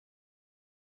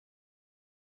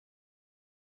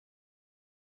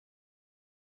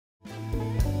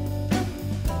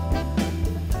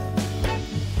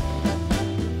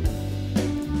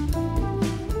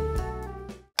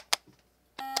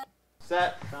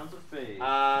Set. Time to fade.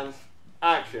 And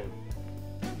action.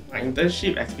 My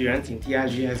internship experience in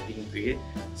TRG has been great.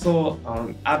 So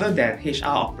other than HR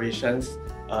operations,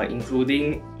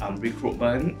 including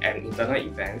recruitment and internal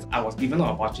events, I was given an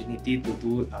opportunity to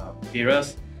do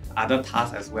various other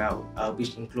tasks as well,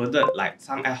 which included like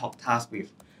some ad hoc tasks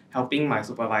with helping my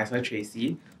supervisor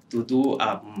Tracy to do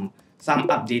some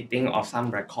updating of some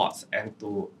records and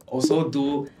to also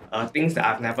do things that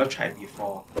I've never tried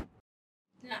before.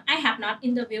 I have not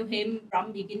interviewed him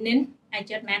from beginning. I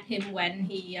just met him when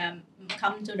he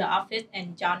come to the office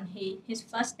and joined his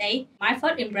first day. My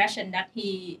first impression that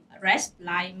he dressed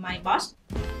like my boss.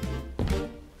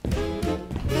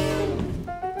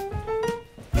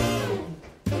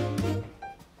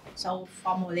 So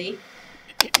formally.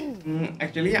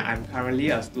 Actually, I'm currently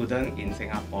a student in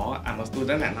Singapore. I'm a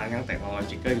student at Nanyang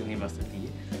Technological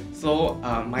University. So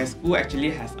my school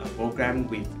actually has a program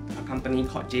with a company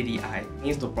called JDI,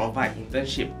 means to provide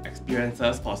internship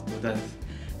experiences for students.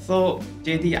 So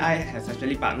JDI has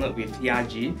actually partnered with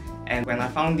TRG, and when I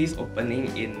found this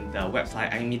opening in the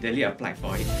website, I immediately applied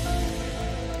for it.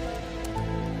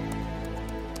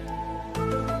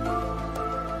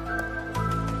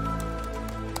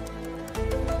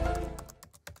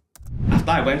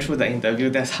 After I went through the interview,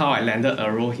 that's how I landed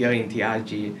a role here in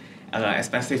TRG.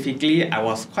 Specifically, I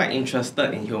was quite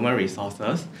interested in human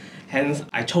resources, hence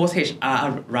I chose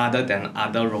HR rather than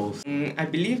other roles. I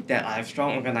believe that I have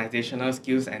strong organizational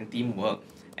skills and teamwork,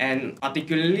 and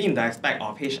particularly in the aspect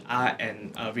of HR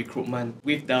and recruitment,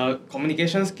 with the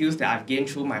communication skills that I've gained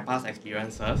through my past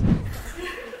experiences.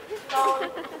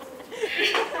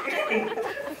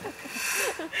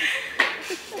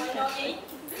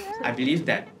 I believe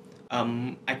that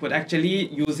I could actually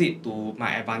use it to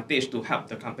my advantage to help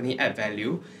the company add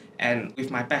value, and with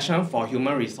my passion for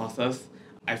human resources,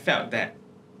 I felt that,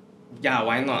 yeah,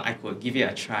 why not, I could give it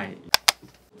a try.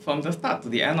 From the start to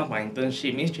the end of my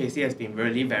internship, Miss Tracy has been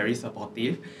really very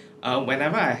supportive.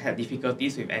 Whenever I had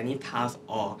difficulties with any task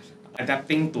or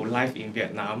adapting to life in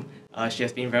Vietnam, she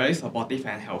has been very supportive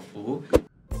and helpful.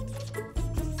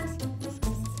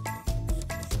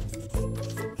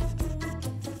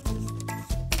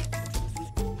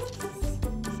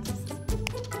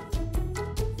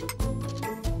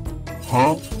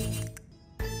 Huh?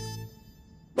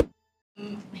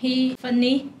 He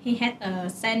funny, he had a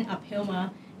sense of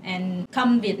humor and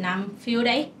come Vietnam few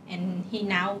days, and he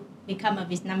now become a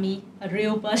Vietnamese, a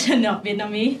real person of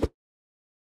Vietnamese.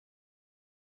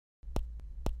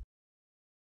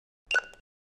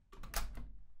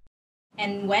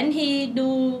 And when he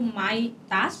do my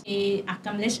task, he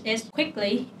accomplished it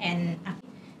quickly and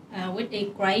with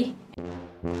a great.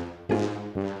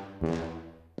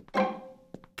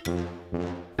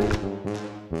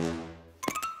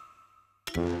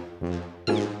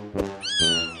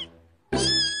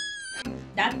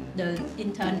 That's the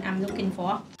intern I'm looking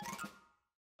for.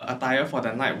 Attire for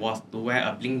the night was to wear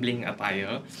a bling bling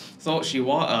attire. So she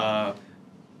wore a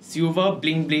silver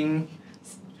bling bling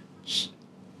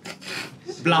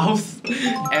blouse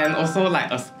and also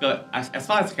like a skirt, as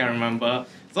far as I can remember.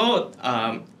 So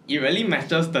it really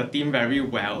matches the theme very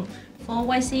well. For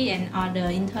YC and other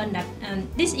intern, that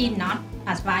this is not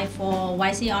advice for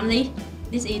YC only.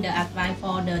 This is the advice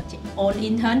for the own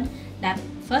intern. That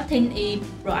first thing is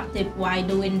proactive while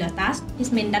doing the task.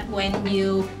 It means that when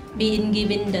you being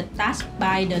given the task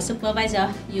by the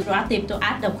supervisor, you proactive to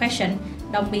ask the question.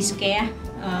 Don't be scared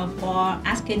for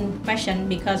asking question,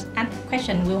 because ask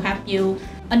question will help you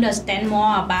understand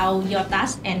more about your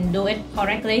task and do it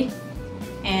correctly.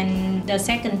 And the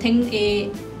second thing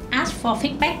is ask for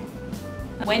feedback.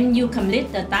 When you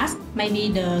complete the task,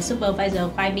 maybe the supervisor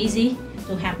quite busy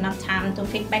to have not time to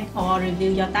feedback or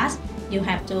review your task. You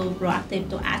have to proactive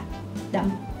to ask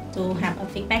them to have a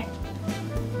feedback.